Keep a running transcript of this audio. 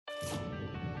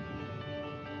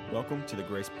Welcome to the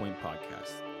Grace Point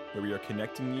Podcast, where we are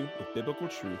connecting you with biblical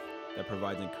truth that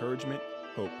provides encouragement,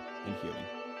 hope, and healing.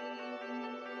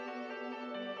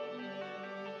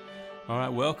 All right,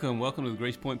 welcome to the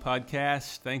Grace Point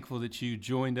Podcast. Thankful that you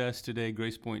joined us today,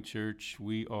 Grace Point Church.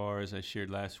 We are, as I shared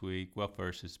last week, well,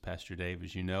 first it's Pastor Dave,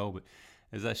 as you know, but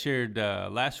as I shared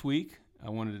last week, I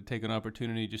wanted to take an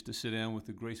opportunity just to sit down with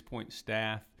the Grace Point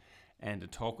staff and to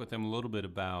talk with them a little bit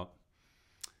about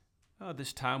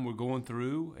this time we're going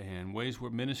through and ways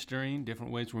we're ministering,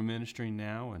 different ways we're ministering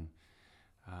now, and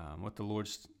what the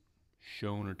Lord's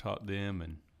shown or taught them,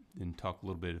 and then talk a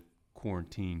little bit of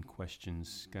quarantine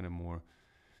questions, kind of more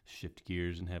shift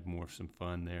gears and have more of some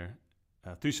fun there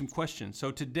through some questions.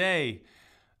 So today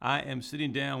I am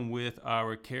sitting down with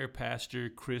our care pastor,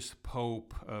 Chris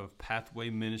Pope of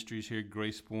Pathway Ministries here at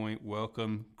Grace Point.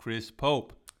 Welcome, Chris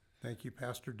Pope. Thank you,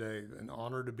 Pastor Dave. An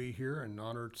honor to be here, an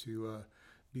honor to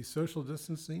be social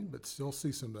distancing, but still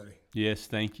see somebody. Yes,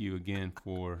 thank you again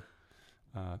for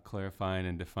clarifying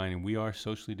and defining. We are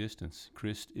socially distanced.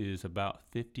 Chris is about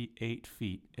 58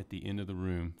 feet at the end of the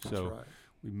room. That's so right.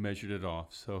 We measured it off.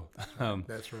 So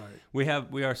That's right.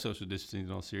 We are social distancing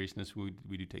in all seriousness.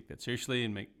 We do take that seriously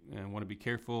and want to be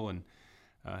careful and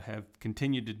have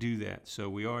continued to do that. So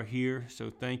we are here. So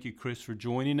thank you, Chris, for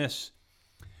joining us.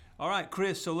 All right,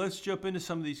 Chris, so let's jump into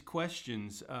some of these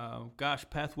questions.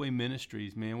 Pathway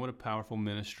Ministries, man, what a powerful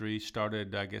ministry.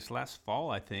 Started, I guess, last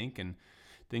fall, I think, and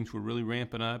things were really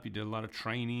ramping up. You did a lot of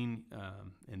training,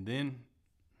 and then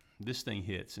this thing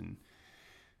hits. And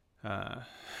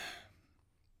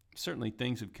certainly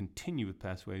things have continued with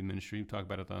Pathway Ministry. We talk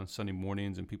about it on Sunday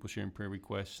mornings and people sharing prayer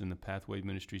requests and the Pathway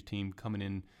Ministries team coming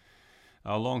in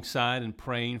alongside and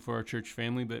praying for our church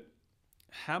family. But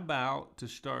how about, to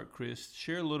start, Chris,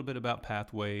 share a little bit about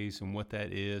Pathways and what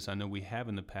that is. I know we have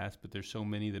in the past, but there's so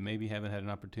many that maybe haven't had an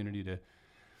opportunity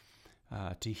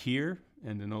to hear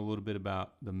and to know a little bit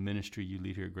about the ministry you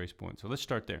lead here at Grace Point. So let's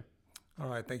start there. All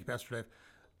right. Thank you, Pastor Dave.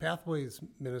 Pathways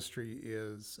Ministry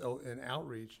is an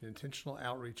intentional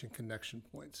outreach and connection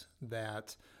points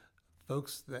that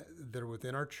folks that are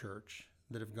within our church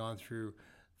that have gone through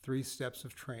 3 steps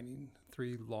of training,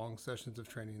 3 long sessions of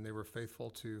training, they were faithful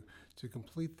to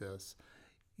complete this,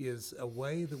 is a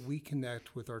way that we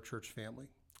connect with our church family.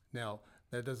 Now,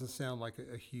 that doesn't sound like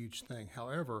a huge thing.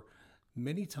 However,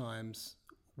 many times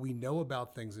we know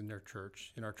about things in our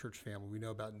church family. We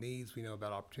know about needs, we know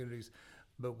about opportunities,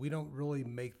 but we don't really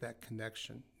make that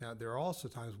connection. Now, there are also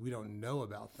times we don't know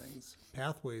about things.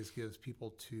 Pathways gives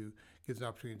an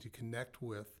opportunity to connect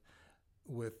with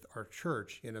our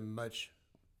church in a much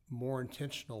more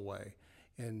intentional way,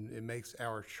 and it makes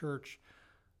our church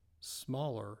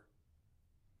smaller.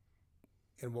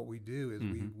 And what we do is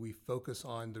we focus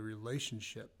on the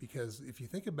relationship, because if you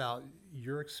think about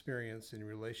your experience in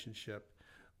relationship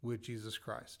with Jesus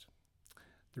Christ,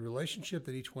 the relationship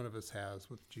that each one of us has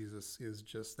with Jesus is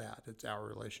just that. It's our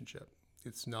relationship.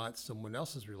 It's not someone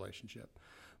else's relationship,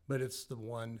 but it's the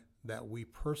one that we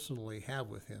personally have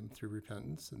with him through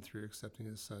repentance and through accepting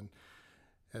his Son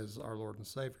as our Lord and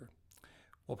Savior.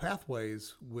 Well,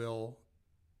 Pathways will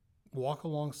walk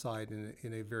alongside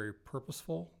in a very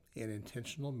purposeful and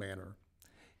intentional manner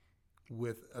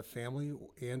with a family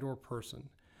and or person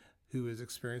who is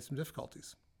experiencing some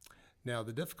difficulties. Now,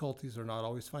 the difficulties are not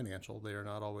always financial. They are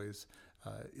not always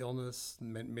illness.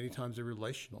 Many times they're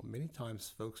relational. Many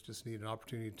times folks just need an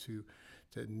opportunity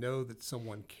to know that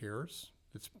someone cares,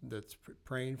 that's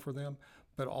praying for them,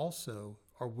 but also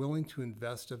are willing to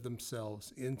invest of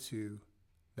themselves into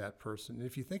that person. And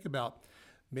if you think about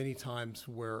many times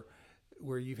where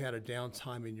you've had a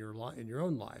downtime in your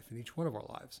own life, in each one of our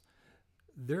lives,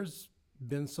 there's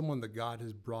been someone that God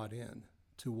has brought in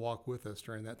to walk with us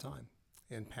during that time.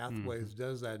 And Pathways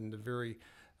does that in a very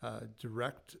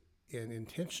direct and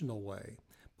intentional way.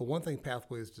 But one thing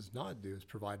Pathways does not do is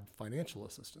provide financial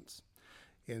assistance.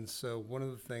 And so one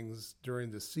of the things during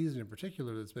this season in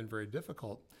particular that's been very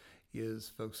difficult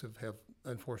is folks have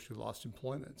unfortunately lost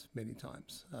employment many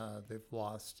times. They've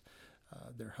lost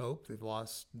their hope. They've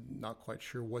lost, not quite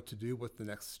sure what to do, what the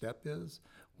next step is.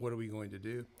 What are we going to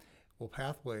do? Well,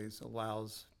 Pathways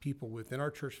allows people within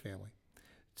our church family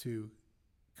to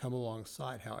come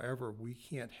alongside. However, we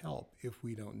can't help if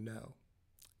we don't know.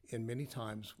 And many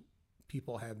times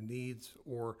people have needs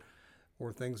or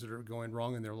things that are going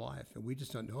wrong in their life, and we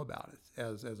just don't know about it.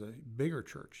 As a bigger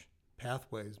church,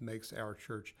 Pathways makes our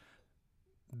church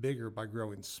bigger by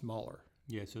growing smaller.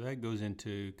 Yeah, so that goes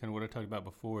into kind of what I talked about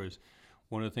before. Is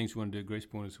one of the things we want to do at Grace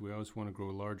Point is we always want to grow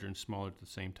larger and smaller at the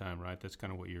same time, right? That's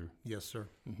kind of what you're... Yes, sir.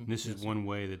 This is one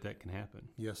way that can happen.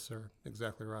 Yes, sir.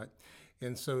 Exactly right.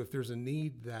 And so if there's a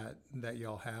need that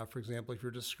y'all have, for example, if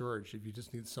you're discouraged, if you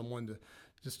just need someone to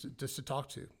just to talk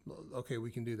to, okay,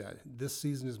 we can do that. This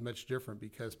season is much different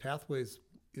because Pathways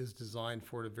is designed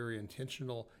for a very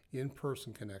intentional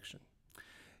in-person connection.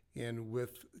 And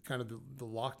with kind of the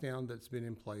lockdown that's been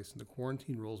in place and the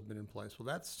quarantine rules been in place, well,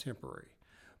 that's temporary.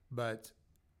 But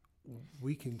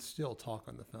we can still talk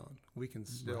on the phone. We can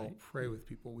still pray with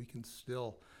people. We can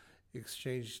still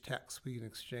exchange texts. We can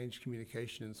exchange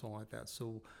communication and so on like that.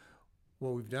 So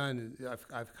what we've done is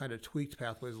I've kind of tweaked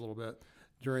Pathways a little bit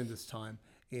during this time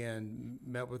and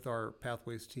met with our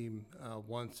Pathways team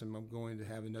once, and I'm going to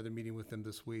have another meeting with them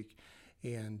this week.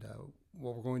 And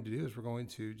what we're going to do is we're going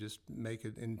to just make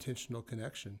an intentional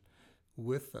connection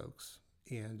with folks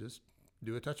and just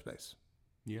do a touch base.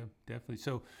 Yeah, definitely.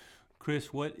 So,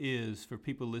 Chris, what is, for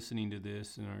people listening to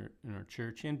this in our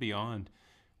church and beyond,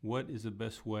 what is the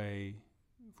best way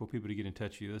for people to get in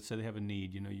touch with you? Let's say they have a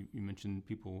need. You mentioned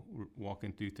people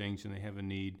walking through things and they have a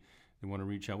need. They want to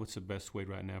reach out. What's the best way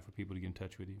right now for people to get in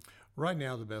touch with you? Right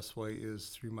now, the best way is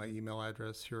through my email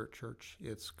address here at church.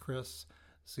 It's Chris,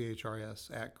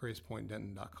 CHRS, at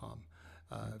gracepointdenton.com.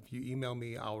 If you email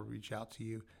me, I'll reach out to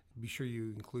you. Be sure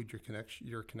you include your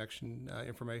connection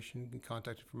information and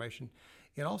contact information,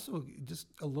 and also just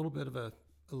a little bit of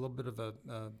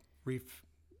a brief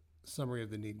summary of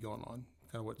the need going on,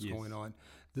 kind of what's going on.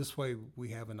 This way, we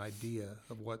have an idea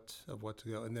of what to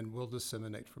go, and then we'll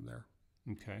disseminate from there.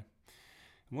 Okay.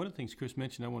 One of the things Chris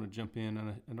mentioned, I want to jump in,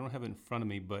 and I don't have it in front of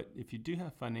me, but if you do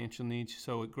have financial needs,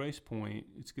 so at Grace Point,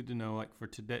 it's good to know, like for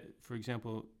today, for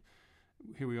example,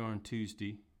 here we are on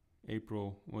Tuesday,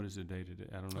 April, what is the date today?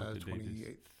 I don't know what the date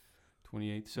is.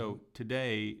 28th. So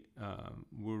today,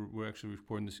 we're actually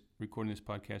recording this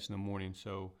podcast in the morning.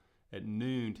 So at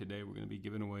noon today, we're going to be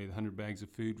giving away the 100 bags of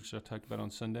food, which I talked about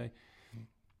on Sunday.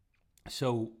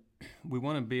 So we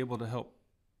want to be able to help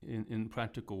in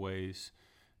practical ways,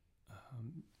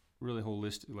 really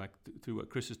holistic, like through what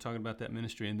Chris is talking about, that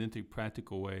ministry, and then through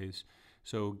practical ways.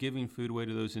 So giving food away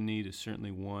to those in need is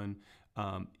certainly one.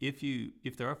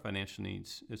 If there are financial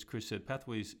needs, as Chris said,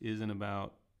 Pathways isn't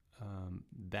about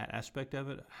that aspect of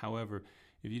it. However,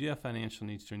 if you do have financial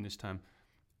needs during this time,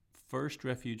 First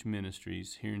Refuge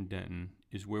Ministries here in Denton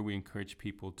is where we encourage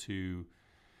people to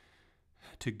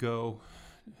go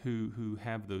who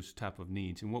have those type of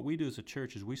needs. And what we do as a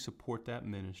church is we support that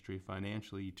ministry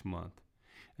financially each month.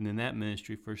 And then that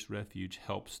ministry, First Refuge,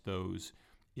 helps those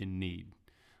in need,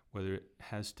 whether it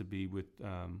has to be with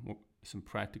some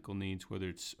practical needs, whether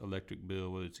it's electric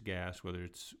bill, whether it's gas, whether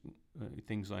it's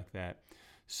things like that.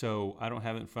 So I don't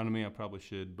have it in front of me. I probably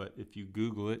should. But if you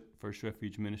Google it, First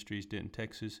Refuge Ministries, Denton,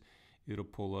 Texas, it'll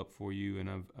pull up for you. And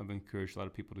I've encouraged a lot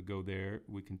of people to go there.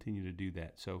 We continue to do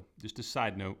that. So just a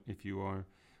side note, if you are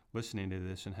listening to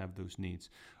this and have those needs.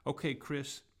 Okay,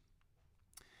 Chris.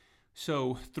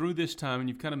 So through this time, and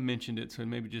you've kind of mentioned it, so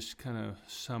maybe just kind of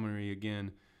summary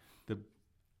again,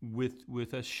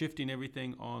 with us shifting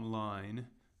everything online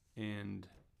and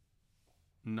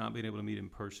not being able to meet in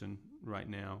person right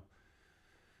now,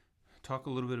 talk a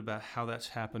little bit about how that's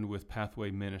happened with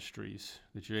Pathway Ministries,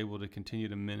 that you're able to continue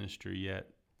to minister, yet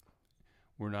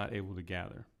we're not able to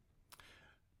gather.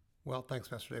 Well, thanks,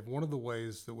 Pastor Dave. One of the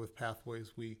ways that with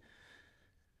Pathways we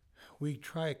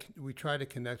try to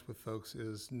connect with folks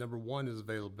is, number one, is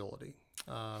availability.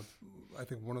 I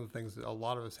think one of the things that a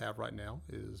lot of us have right now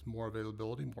is more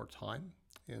availability, more time,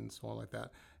 and so on like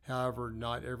that. However,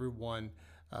 not everyone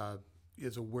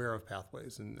is aware of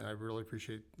Pathways, and I really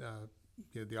appreciate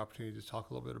the opportunity to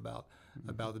talk a little bit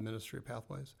about the ministry of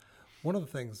Pathways. One of the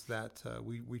things that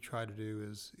we try to do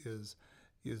is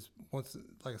once,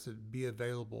 like I said, be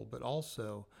available, but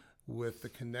also with the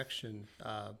connection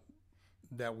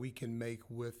that we can make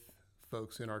with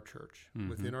folks in our church,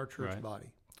 within our church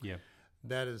body. Yeah.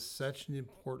 That is such an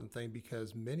important thing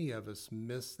because many of us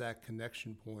miss that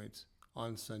connection point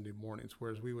on Sunday mornings,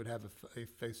 whereas we would have a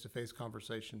face-to-face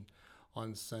conversation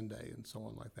on Sunday and so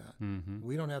on like that.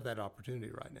 We don't have that opportunity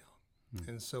right now.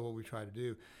 And so what we try to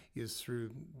do is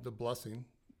through the blessing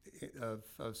of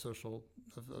social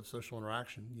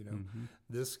interaction,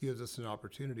 this gives us an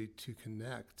opportunity to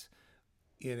connect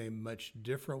in a much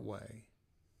different way,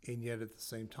 and yet at the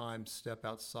same time step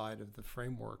outside of the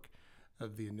framework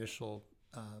of the initial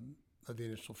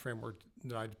framework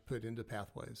that I put into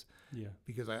Pathways. Yeah.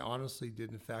 Because I honestly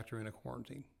didn't factor in a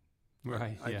quarantine.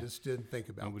 Right. I just didn't think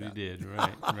about Nobody that. did.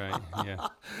 Right. Right. Yeah.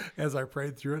 As I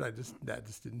prayed through it, that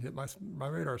just didn't hit my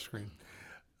radar screen.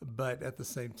 But at the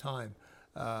same time,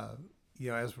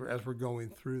 as we're going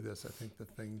through this, I think the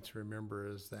thing to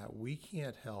remember is that we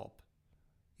can't help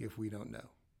if we don't know.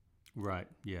 Right.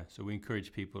 Yeah. So we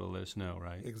encourage people to let us know,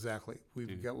 right? Exactly.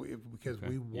 Because Okay.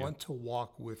 we want to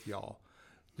walk with y'all,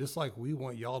 just like we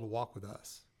want y'all to walk with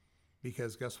us.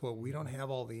 Because guess what? We don't have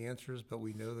all the answers, but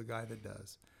we know the guy that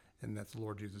does, and that's the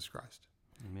Lord Jesus Christ.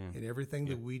 Amen. And everything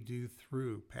that we do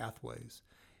through Pathways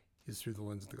is through the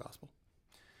lens of the gospel.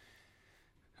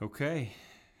 Okay.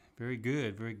 Very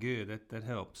good. Very good. That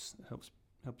helps. Helps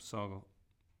us all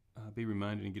be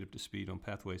reminded and get up to speed on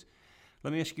Pathways.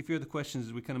 Let me ask you a few other questions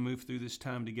as we kind of move through this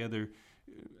time together.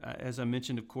 As I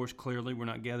mentioned, of course, clearly we're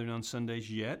not gathering on Sundays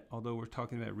yet, although we're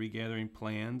talking about regathering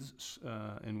plans,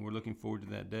 and we're looking forward to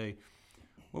that day.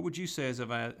 What would you say, as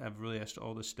I've really asked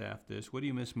all the staff this, what do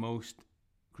you miss most,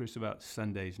 Chris, about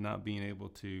Sundays, not being able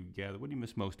to gather? What do you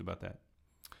miss most about that?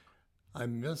 I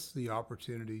miss the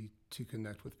opportunity to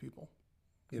connect with people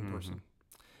in person,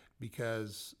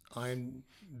 because I'm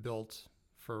built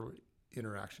for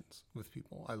interactions with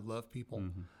people. I love people.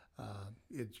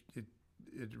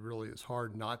 It really is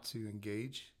hard not to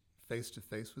engage face to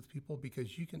face with people,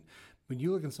 because you can, when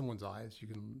you look in someone's eyes, you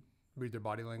can read their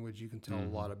body language, you can tell a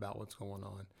lot about what's going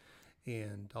on,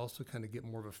 and also kind of get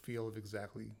more of a feel of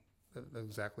exactly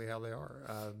how they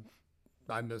are.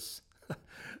 I miss,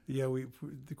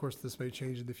 of course this may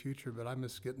change in the future, but I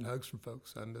miss getting hugs from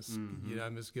folks. I miss, I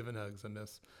miss giving hugs. I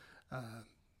miss,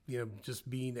 just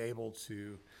being able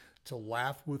to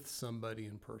laugh with somebody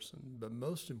in person. But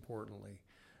most importantly,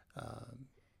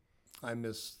 I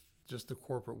miss just the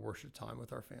corporate worship time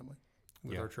with our family,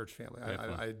 with our church family.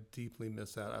 I deeply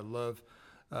miss that. I love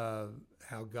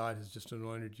how God has just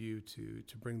anointed you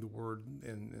to bring the word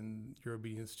and your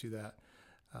obedience to that.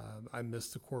 I miss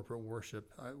the corporate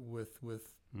worship with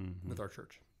our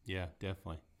church. Yeah,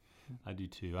 definitely. I do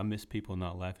too. I miss people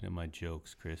not laughing at my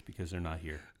jokes, Chris, because they're not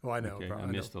here. Oh, I know. Okay? Bro, I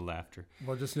miss the laughter.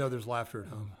 Well, just know there's laughter at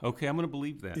home. Okay, I'm going to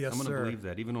believe that. Yes, I'm going to sir. believe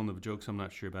that. Even on the jokes I'm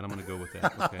not sure about, I'm going to go with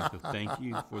that. Okay, so thank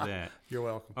you for that. You're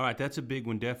welcome. All right, that's a big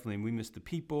one, definitely. We miss the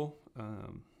people,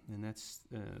 and that's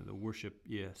the worship,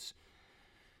 yes.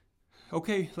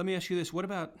 Okay, let me ask you this. What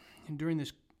about during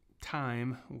this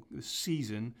time, this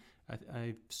season,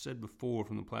 I've said before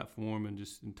from the platform and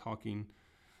just in talking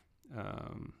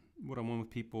what I want with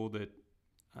people that,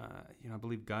 I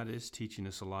believe God is teaching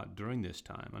us a lot during this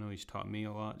time. I know He's taught me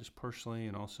a lot just personally,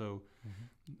 and also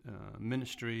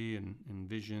ministry and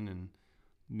vision and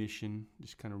mission,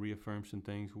 just kind of reaffirm some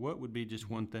things. What would be just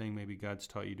one thing maybe God's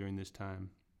taught you during this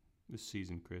time, this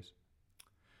season, Chris?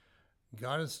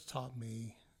 God has taught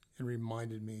me and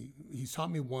reminded me. He's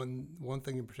taught me one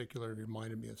thing in particular, and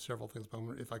reminded me of several things. But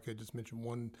if I could just mention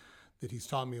one that He's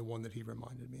taught me and one that He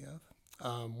reminded me of.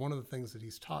 One of the things that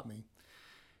He's taught me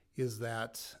is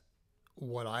that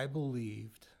what I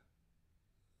believed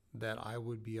that I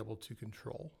would be able to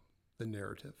control the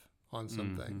narrative on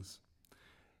some things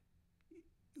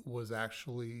was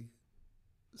actually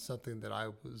something that I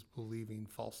was believing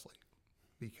falsely,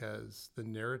 because the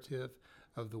narrative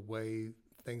of the way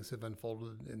things have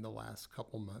unfolded in the last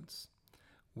couple months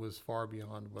was far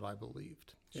beyond what I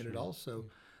believed. Sure. And it also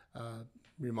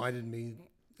reminded me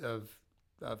of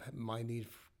my need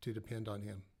to depend on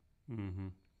Him. Mm-hmm.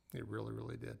 It really,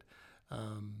 really did.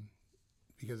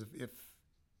 Because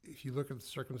if you look at the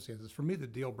circumstances, for me, the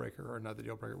deal breaker, or not the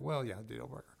deal breaker, the deal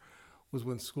breaker was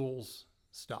when schools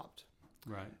stopped.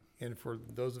 Right. And for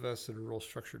those of us that are real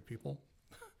structured people.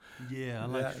 Yeah, I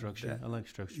like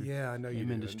structure. Yeah, I know you do.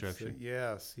 Amen to structure.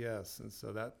 Yes. And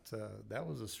so that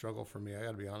was a struggle for me. I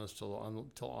got to be honest, till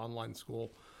online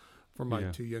school for my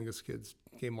two youngest kids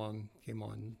came on.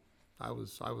 I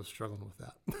was struggling with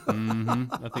that.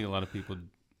 I think a lot of people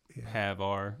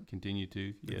continue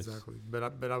to. Yes. Exactly. But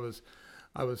I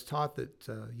was taught that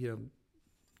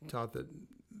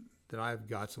that I've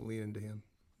got to lean into Him,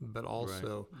 but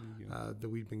also that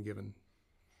we've been given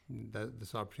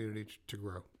this opportunity to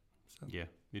grow. So. Yeah,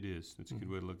 it is. It's a good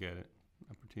way to look at it.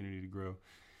 Opportunity to grow.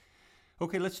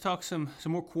 Okay, let's talk some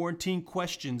more quarantine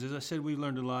questions. As I said, we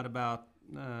learned a lot about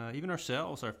even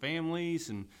ourselves, our families,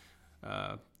 and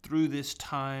through this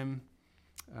time.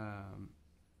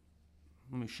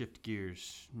 Let me shift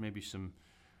gears. Maybe some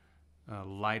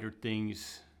lighter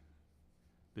things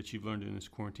that you've learned in this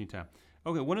quarantine time.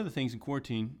 Okay, one of the things in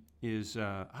quarantine is,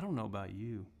 I don't know about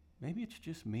you. Maybe it's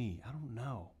just me. I don't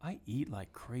know. I eat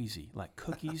like crazy, like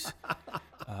cookies,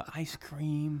 ice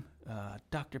cream,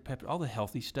 Dr. Pepper, all the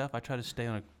healthy stuff. I try to stay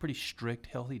on a pretty strict,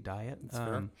 healthy diet. That's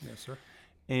fair. Yes, sir.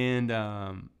 And,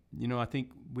 I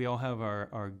think we all have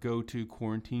our go-to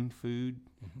quarantine food.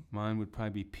 Mm-hmm. Mine would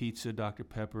probably be pizza, Dr.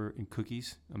 Pepper, and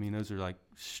cookies. I mean, those are like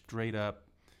straight up,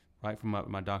 right from what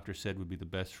my doctor said would be the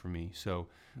best for me. So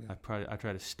I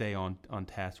try to stay on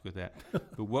task with that.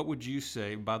 But what would you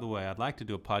say? By the way, I'd like to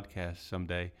do a podcast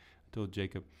someday told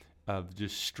Jacob, of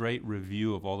just straight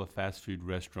review of all the fast food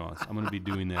restaurants. I'm going to be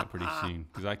doing that pretty soon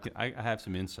because I have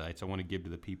some insights I want to give to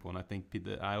the people, and I think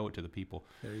that I owe it to the people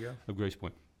There you go. of Grace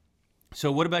Point.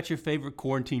 So what about your favorite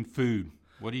quarantine food?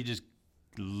 What are you just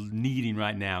needing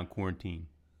right now in quarantine?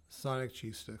 Sonic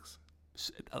cheese sticks.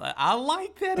 I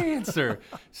like that answer.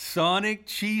 Sonic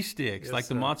cheese sticks, Yes, like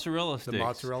the sir. mozzarella sticks. The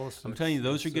mozzarella sticks. I'm telling you,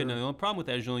 those Yes, are good. sir. Now, the only problem with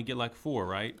that is you only get like 4,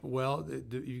 right? Well,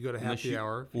 you go to Unless happy you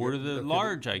hour. order the okay,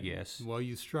 large, I guess. Well,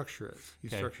 you structure it. You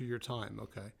Okay. structure your time.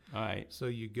 Okay. All right. So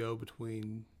you go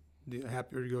between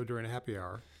or you go during a happy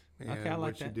hour. And Okay, I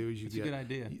like what that. you do is you That's get a good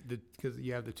idea. because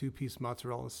you have the 2-piece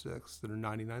mozzarella sticks that are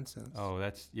 99 cents. Oh,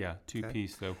 that's,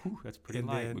 2-piece though. Whew, that's pretty and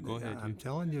light, then but go ahead. I'm dude.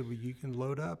 telling you, you can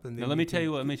load up and then Now, let me can- tell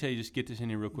you what. Let me tell you. Just get this in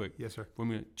here real quick. Yes, sir.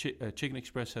 Chicken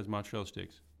Express has mozzarella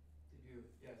sticks,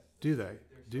 Do they?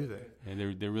 Do they? and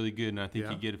they're really good. And I think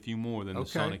Yeah. you get a few more than the Okay.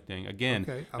 Sonic thing. Again,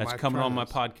 Okay, I that's might coming try on my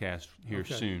those. podcast here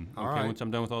Okay. soon. All Okay, right. once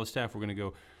I'm done with all the staff, we're going to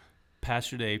go.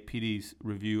 Pastor Dave PD's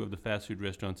review of the fast food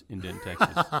restaurants in Denton,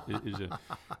 Texas. All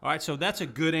right, so that's a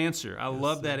good answer. I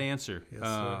love that answer. Yes,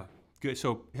 sir. Good.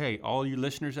 So, hey, all you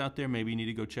listeners out there, maybe you need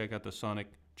to go check out the Sonic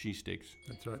cheese sticks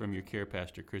That's right. from your care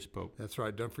pastor, Chris Pope. That's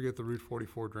right. Don't forget the Route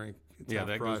 44 drink. It's Yeah, half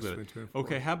that price goes with between it. 2 and 4.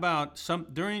 Okay, how about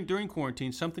during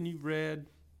quarantine, something you've read,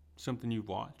 something you've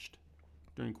watched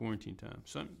during quarantine time?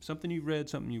 Something you've read,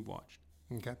 something you've watched.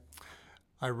 Okay.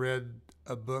 I read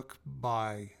a book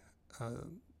by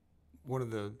one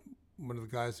of the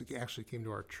guys that actually came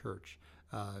to our church,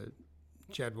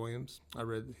 Chad Williams. I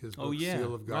read his book,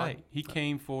 Seal of God. right. He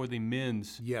came for the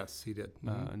men's Yes, he did.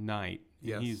 night.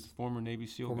 Yes. He's the former Navy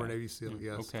SEAL. Former guy. Navy SEAL.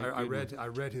 Yeah. Yes, Okay. I good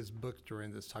one. read his book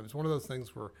during this time. It's one of those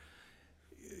things where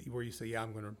you say, "Yeah,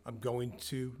 I'm going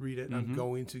to read it. I'm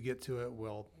going to get to it."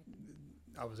 Well,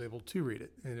 I was able to read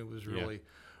it, and it was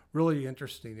really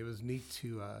interesting. It was neat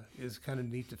it was kind of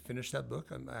neat to finish that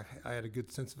book. I had a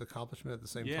good sense of accomplishment at the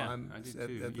same Yeah, time. I did At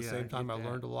too. the Yeah, same I time, get I that.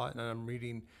 learned a lot, and I'm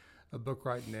reading a book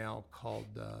right now called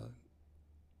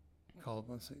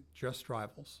let's see, Just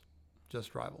Rivals.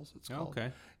 Just Rivals. It's called.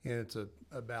 Okay. And it's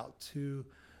about 2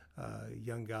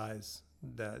 young guys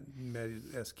that met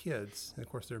as kids. And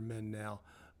of course, they're men now,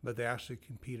 but they actually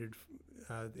competed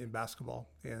in basketball.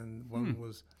 And one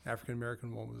was African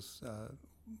American, one was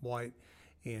white.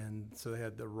 And so they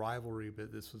had the rivalry,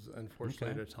 but this was unfortunately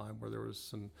Okay. at a time where there was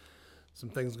some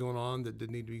things going on that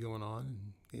didn't need to be going on.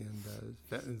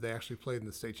 And they actually played in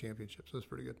the state championship. So it was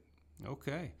pretty good.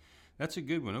 Okay. That's a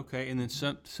good one. Okay. And then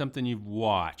something you've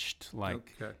watched.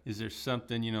 Like, Okay. is there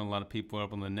something, a lot of people are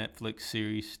up on the Netflix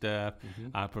series stuff. Mm-hmm.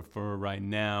 I prefer right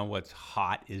now what's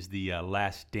hot is the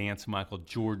Last Dance Michael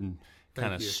Jordan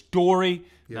kind of you. story.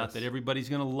 Not Yes. that everybody's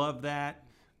going to love that.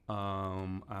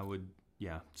 I would,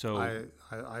 yeah. So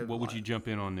what would you jump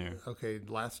in on there? Okay,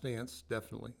 Last Dance,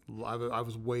 definitely. I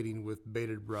was waiting with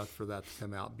bated breath for that to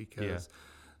come out because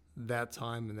that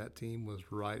time and that team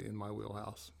was right in my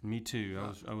wheelhouse. Me too.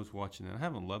 I was watching that. I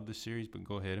haven't loved the series, but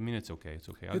go ahead. I mean, it's okay. It's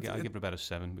okay. I'll give it about a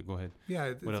 7, but go ahead.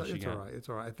 Yeah, What else you it's got? all right. It's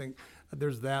all right. I think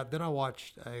there's that. Then I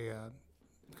watched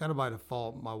kind of by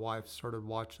default, my wife started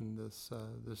watching this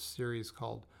series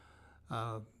called,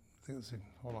 I think it's,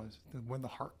 hold on, When the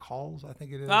Heart Calls, I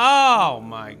think it is. Oh,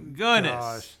 my goodness.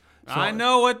 Gosh. So- I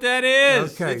know what that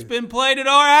is. Okay. It's been played at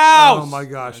our house. Oh, my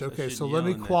gosh. I Okay, shouldn't so let me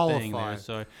yell in that thing qualify. there,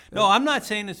 sorry. No, I'm not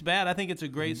saying it's bad. I think it's a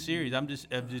great series. I'm just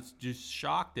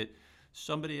shocked that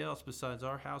somebody else besides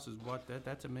our house has watched that.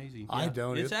 That's amazing. I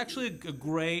don't. It's actually a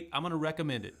great. I'm going to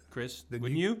recommend it, Chris. Then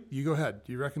Wouldn't you? You go ahead.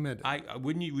 Do you recommend it?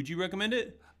 Wouldn't you? Would you recommend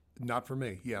it? Not for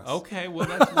me, yes. Okay, well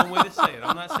that's one way to say it.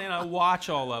 I'm not saying I watch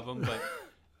all of them, but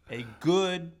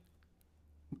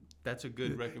that's a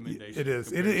good recommendation. It is.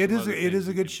 compared It to is. some other It is things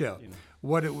a you good could, show.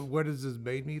 What has this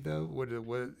made me though? What it's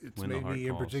When the made Heart me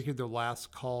in Calls. particular the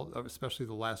last call, especially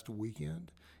the last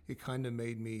weekend. It kind of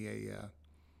made me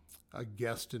a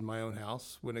guest in my own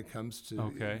house when it comes to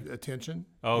Okay. attention.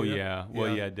 Oh you know? yeah,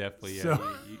 well yeah, definitely. Yeah,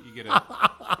 So- you get a.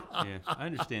 Yeah, I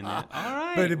understand that. All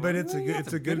right, But it's a well, good you got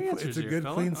some answers it's a here, good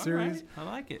fella. clean All series. right, I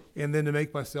like it. And then to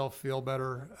make myself feel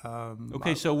better.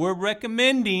 Okay, so we're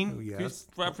recommending Oh, yes. Chris,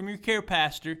 right from your care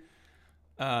pastor.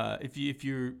 If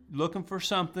you're looking for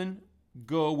something,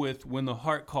 go with When the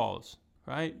Heart Calls.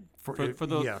 Right for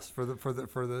those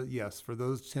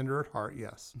tender at heart,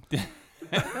 yes.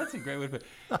 That's a great way to put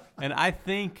it. And I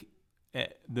think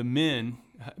the men,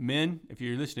 if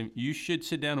you're listening, you should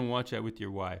sit down and watch that with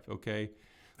your wife, okay?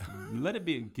 Let it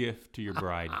be a gift to your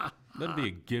bride. Let it be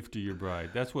a gift to your bride.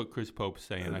 That's what Chris Pope's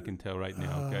saying. I can tell right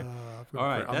now, okay? All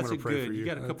right, I'm that's gonna a pray good. for You you.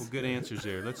 got a couple good answers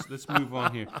there. Let's move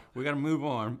on here. We got to move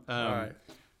on. All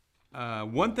right.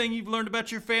 One thing you've learned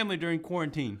about your family during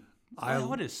quarantine.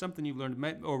 What is something you've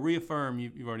learned or reaffirm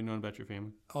you've already known about your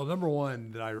family? Oh, number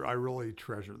one, that I really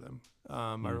treasure them.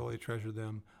 I really treasure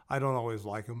them. I don't always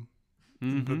like them,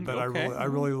 but okay. I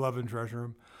really love and treasure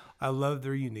them. I love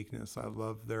their uniqueness. I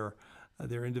love their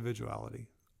individuality.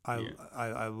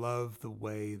 I love the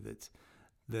way that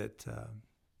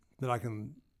I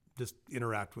can just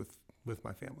interact with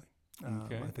my family.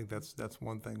 Okay. I think that's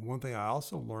one thing. One thing I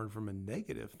also learned from a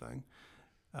negative thing.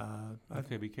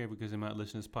 Okay, be careful because they might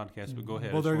listen to this podcast, but go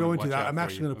ahead. Well, they're going to. I'm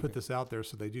actually going to put this out there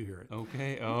so they do hear it.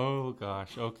 Okay. Oh,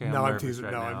 gosh. Okay. No, I'm nervous teasing.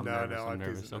 Right No, now. I'm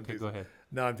nervous. teasing. Okay, go ahead.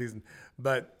 No, I'm teasing.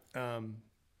 But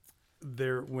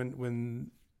there,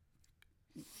 when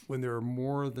there's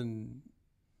more than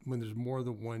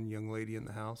one young lady in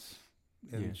the house,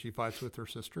 and she fights with her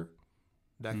sister,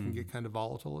 that can get kind of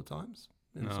volatile at times.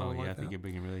 I think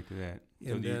we can relate to that.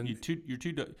 So And then,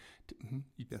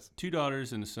 yes, two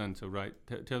daughters and a son. So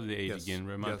tell the age again.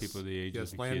 Remind people of the age.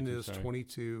 Yes, of the Landon kids. is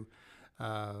 22.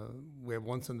 We have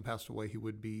one son that passed away. He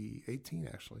would be 18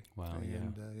 actually. Wow.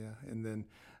 And then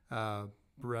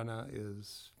Brenna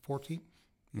is 14,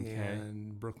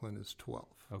 and Brooklyn is 12.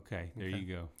 Okay, there you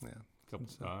go. Yeah.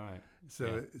 All right.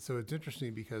 So it's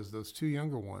interesting because those two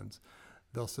younger ones,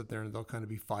 they'll sit there and they'll kind of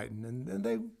be fighting, and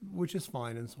they, which is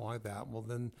fine and so like that. Well,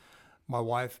 then my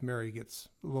wife Mary gets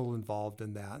a little involved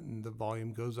in that, and the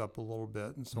volume goes up a little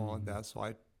bit and so on like that. So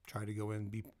I try to go in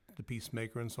and be the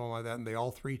peacemaker and so on like that, and they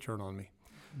all three turn on me.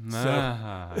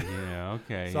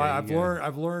 Okay. So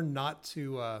I've learned not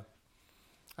to.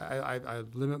 I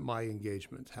limit my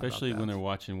engagement. Especially when they're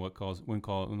watching when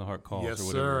the heart calls. Yes, or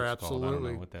whatever sir. It's Absolutely. Called. I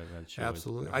don't know what that show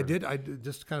absolutely. is. I did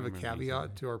just kind of a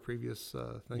caveat to our previous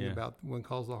thing about when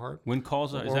calls the heart. When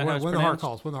calls or is that how it's when pronounced? the heart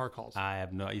calls. When the heart calls. I have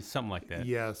it's something like that.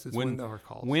 Yes, it's when the heart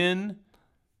calls. When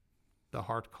the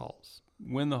heart calls.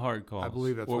 When the heart calls. I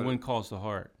believe that's or when calls the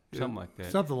heart. Something like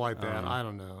that. Something like that. I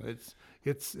don't know. It's.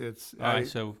 All right.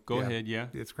 So go ahead. Yeah.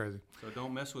 It's crazy. So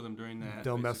don't mess with them during that.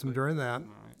 Don't mess them during that.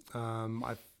 All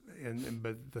right.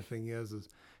 But the thing is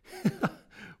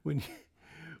when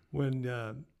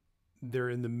they're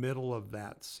in the middle of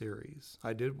that series,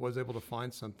 was able to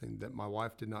find something that my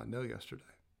wife did not know yesterday.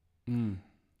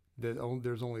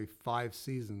 There's only 5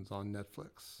 seasons on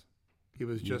Netflix. It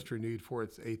was just renewed for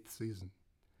its 8th season.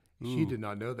 She did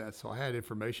not know that, so I had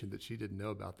information that she didn't know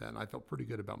about that, and I felt pretty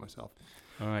good about myself.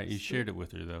 All right, you shared it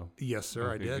with her though. Yes,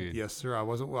 sir, Okay, I did. good. Yes, sir, I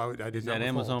wasn't. Well, I did. Is that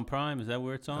Amazon Prime? Is that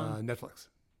where it's on? Netflix.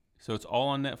 So it's all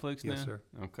on Netflix now? Yes, sir.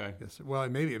 Okay. Yes, sir. Well, it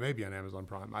may be on Amazon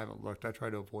Prime. I haven't looked. I try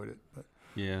to avoid it, but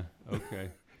yeah. Okay.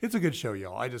 it's a good show,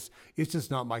 y'all. It's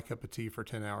just not my cup of tea for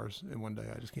 10 hours in one day.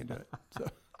 I just can't do it. So.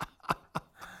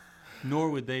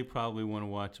 Nor would they probably want to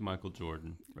watch Michael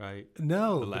Jordan, right?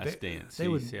 No. The Last Dance. They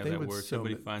would, see how they that would works? so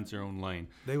Everybody finds their own lane.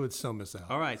 They would so miss out.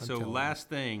 All right. So last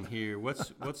thing here.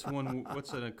 What's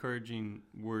an encouraging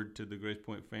word to the Grace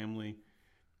Point family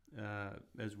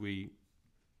as we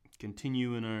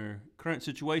continue in our current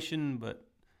situation, but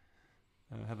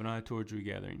have an eye towards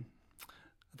regathering?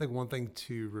 I think one thing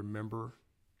to remember,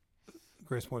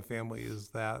 Grace Point family, is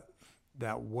that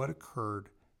what occurred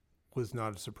was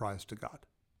not a surprise to God.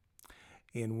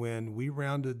 And when we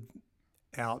rounded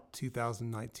out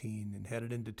 2019 and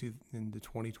headed into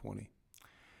 2020,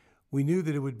 we knew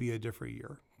that it would be a different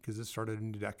year because it started a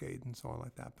new decade and so on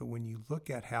like that. But when you look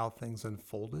at how things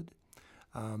unfolded,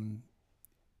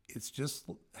 it's just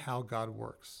how God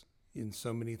works in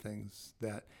so many things,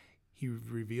 that he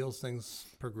reveals things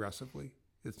progressively.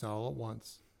 It's not all at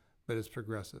once, but it's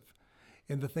progressive.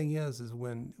 And the thing is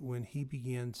when he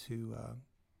began to,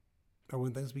 or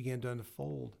when things began to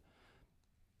unfold,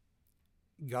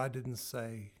 God didn't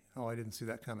say, "Oh, I didn't see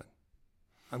that coming."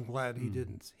 I'm glad he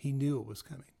didn't. He knew it was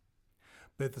coming.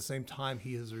 But at the same time,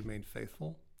 he has remained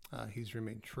faithful. He's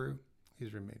remained true.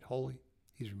 He's remained holy.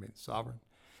 He's remained sovereign.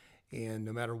 And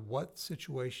no matter what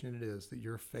situation it is that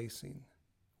you're facing,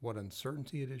 what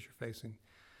uncertainty it is you're facing,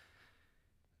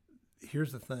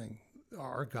 here's the thing.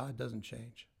 Our God doesn't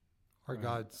change. Our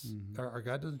God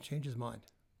doesn't change his mind.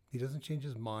 He doesn't change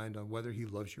his mind on whether he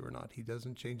loves you or not. He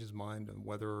doesn't change his mind on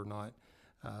whether or not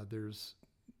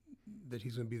that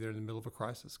he's going to be there in the middle of a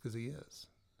crisis, because he is.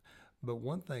 But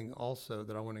one thing also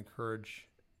that I want to encourage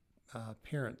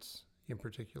parents in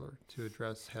particular to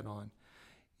address head on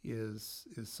is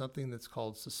something that's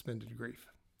called suspended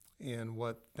grief. And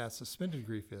what that suspended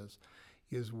grief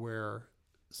is where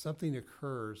something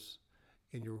occurs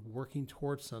and you're working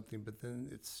towards something, but then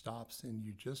it stops and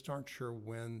you just aren't sure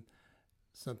when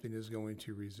something is going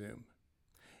to resume.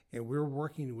 And we're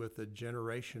working with a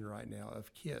generation right now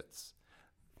of kids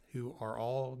who are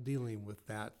all dealing with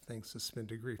that thing,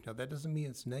 suspended grief. Now, that doesn't mean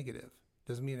it's negative.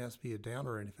 Doesn't mean it has to be a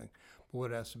downer or anything. But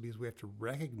what it has to be is we have to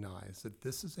recognize that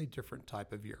this is a different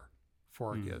type of year for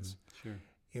our kids. Sure.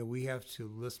 And we have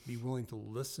to be willing to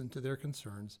listen to their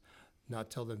concerns, not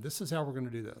tell them, this is how we're going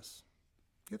to do this.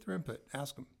 Get their input.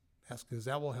 Ask them, because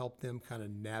that will help them kind of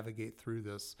navigate through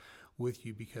this with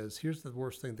you. Because here's the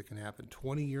worst thing that can happen.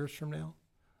 20 years from now,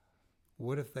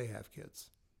 what if they have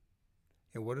kids?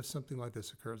 And what if something like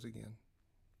this occurs again?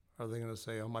 Are they going to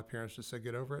say, oh, my parents just said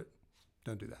get over it?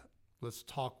 Don't do that. Let's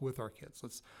talk with our kids.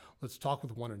 Let's talk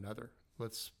with one another.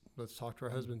 Let's talk to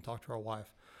our husband, talk to our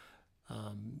wife.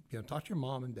 Talk to your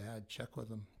mom and dad. Check with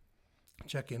them.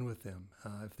 Check in with them.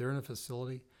 If they're in a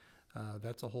facility,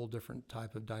 that's a whole different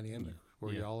type of dynamic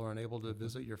where y'all are unable to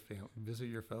visit your family, visit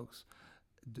your folks.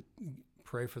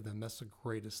 Pray for them. That's the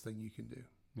greatest thing you can do.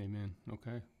 Amen.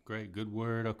 Okay, great. Good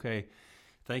word. Okay.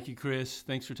 Thank you, Chris.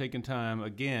 Thanks for taking time.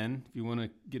 Again, if you want to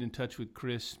get in touch with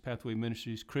Chris, Pathway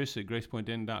Ministries, Chris at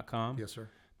gracepointdenton.com. Yes, sir.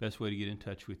 Best way to get in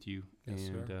touch with you. Yes,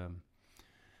 sir.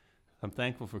 I'm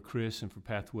thankful for Chris and for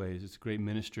Pathways. It's a great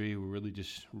ministry. We're really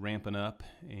just ramping up,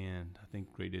 and I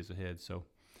think great days ahead. So,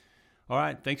 all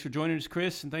right. Thanks for joining us,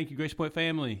 Chris, and thank you, Grace Point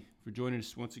family, for joining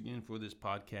us once again for this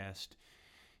podcast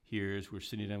here as we're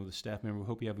sitting down with a staff member. We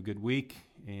hope you have a good week,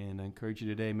 and I encourage you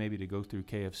today maybe to go through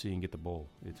KFC and get the bowl.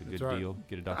 It's a good deal.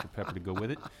 Get a Dr. Pepper to go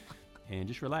with it, and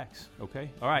just relax,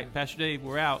 okay? All right, Pastor Dave,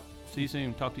 we're out. See you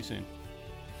soon. Talk to you soon.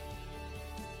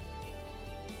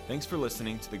 Thanks for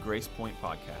listening to the Grace Point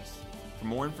Podcast. For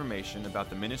more information about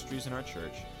the ministries in our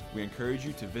church, we encourage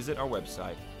you to visit our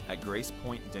website at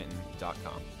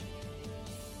gracepointdenton.com.